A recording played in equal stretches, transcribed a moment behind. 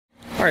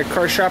Alright,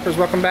 car shoppers,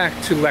 welcome back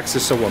to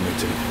Lexus of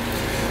Wilmington.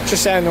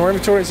 Just adding our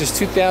inventory is this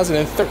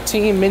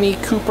 2013 MINI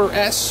Cooper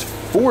S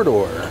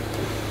 4-door.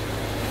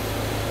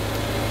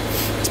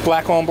 It's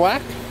black on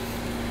black.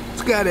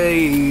 It's got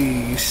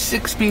a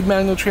 6-speed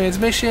manual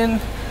transmission,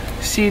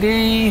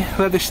 CD,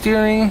 leather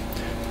steering,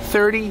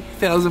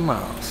 30,000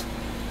 miles.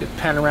 Get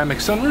panoramic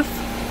sunroof.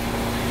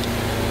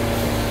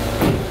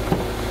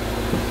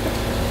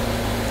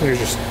 Here's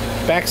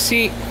your back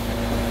seat.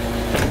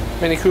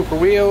 MINI Cooper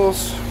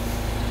wheels.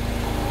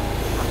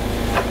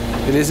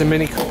 It is a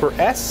MINI Cooper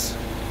S.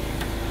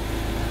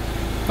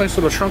 Nice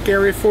little trunk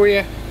area for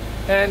you.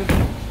 And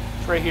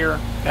it's right here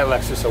at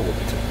Lexus of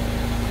Wilmington.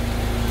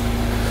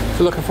 If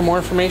you're looking for more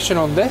information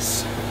on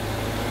this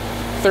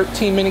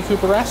 13 MINI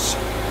Cooper S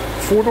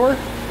 4-door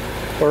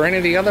or any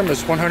of the other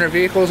most 100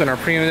 vehicles in our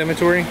pre-owned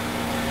inventory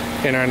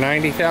in our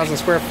 90,000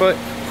 square foot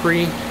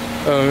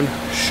pre-owned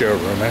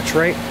showroom. That's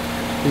right.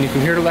 And you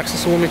come here to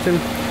Lexus of Wilmington,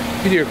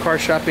 you do your car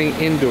shopping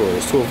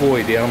indoors to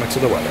avoid the elements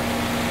of the weather.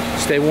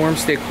 Stay warm,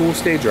 stay cool,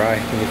 stay dry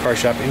when you car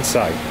shop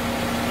inside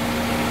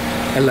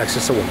at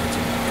Lexus of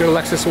Wilmington. Go to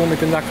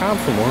lexusofwilmington.com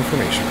for more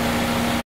information.